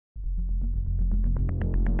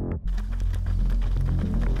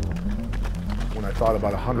thought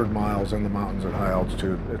about 100 miles in the mountains at high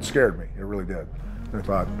altitude, it scared me. It really did. And I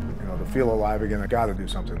thought, you know, to feel alive again, I got to do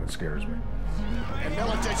something that scares me. And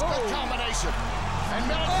Miletich'S, good combination. And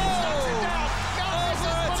Miletich'S knocks it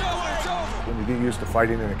down. It's over. When you get used to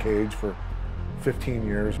fighting in a cage for 15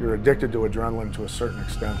 years, you're addicted to adrenaline to a certain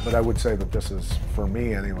extent. But I would say that this is, for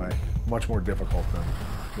me anyway, much more difficult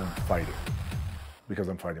than fighting, because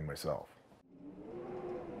I'm fighting myself.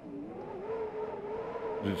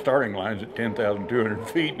 The starting line's at 10,200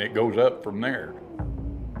 feet and it goes up from there.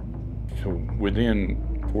 So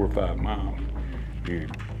within 4 or 5 miles, your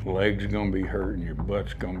legs are gonna be hurting, your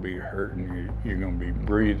butt's gonna be hurting, you're gonna be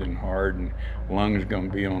breathing hard, and lungs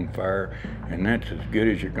gonna be on fire, and that's as good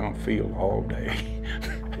as you're gonna feel all day.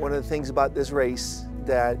 One of the things about this race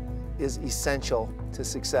that is essential to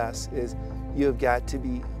success is you've got to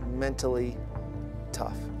be mentally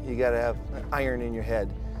tough. You gotta have an iron in your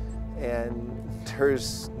head. And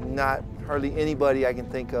there's not hardly anybody I can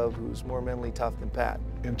think of who's more mentally tough than Pat.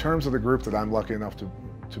 In terms of the group that I'm lucky enough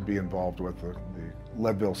to be involved with, the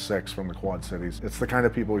Leadville 6 from the Quad Cities, it's the kind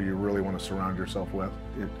of people you really want to surround yourself with.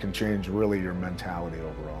 It can change really your mentality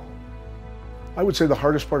overall. I would say the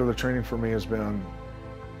hardest part of the training for me has been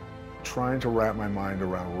trying to wrap my mind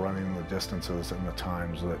around running the distances and the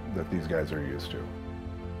times that these guys are used to.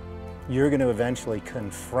 You're going to eventually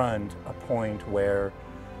confront a point where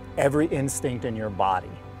every instinct in your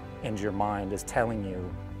body and your mind is telling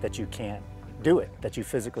you that you can't do it, that you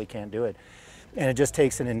physically can't do it. And it just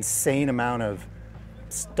takes an insane amount of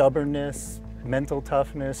stubbornness, mental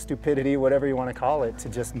toughness, stupidity, whatever you want to call it, to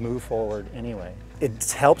just move forward anyway.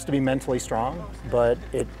 It helps to be mentally strong, but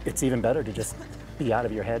it's even better to just be out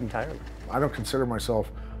of your head entirely. I don't consider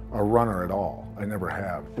myself a runner at all. I never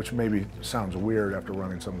have, which maybe sounds weird after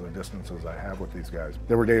running some of the distances I have with these guys.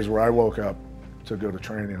 There were days where I woke up to go to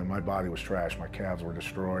training and my body was trashed, my calves were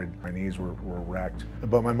destroyed, my knees were wrecked,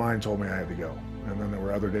 but my mind told me I had to go. And then there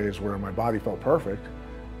were other days where my body felt perfect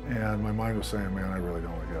and my mind was saying, man, I really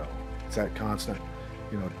don't want to go. It's that constant,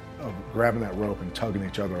 you know, of grabbing that rope and tugging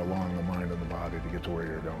each other along, the mind and the body, to get to where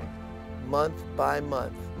you're going. Month by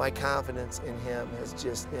month, my confidence in him has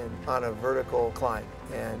just been on a vertical climb.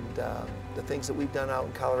 And the things that we've done out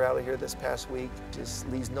in Colorado here this past week just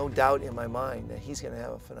leaves no doubt in my mind that he's going to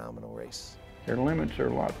have a phenomenal race. Their limits are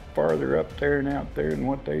a lot farther up there and out there than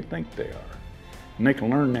what they think they are. And they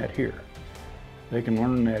can learn that here. They can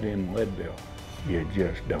learn that in Leadville. You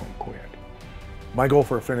just don't quit. My goal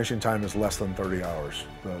for a finishing time is less than 30 hours,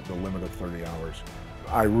 the limit of 30 hours.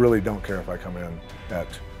 I really don't care if I come in at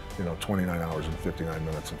 29 hours and 59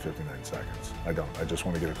 minutes and 59 seconds. I don't. I just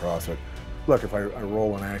want to get across it. Look, if I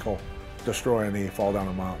roll an ankle, destroy a knee, fall down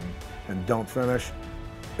a mountain, and don't finish,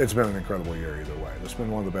 it's been an incredible year either way. It's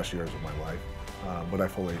been one of the best years of my life, but I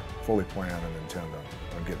fully plan and intend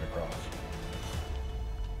on getting across.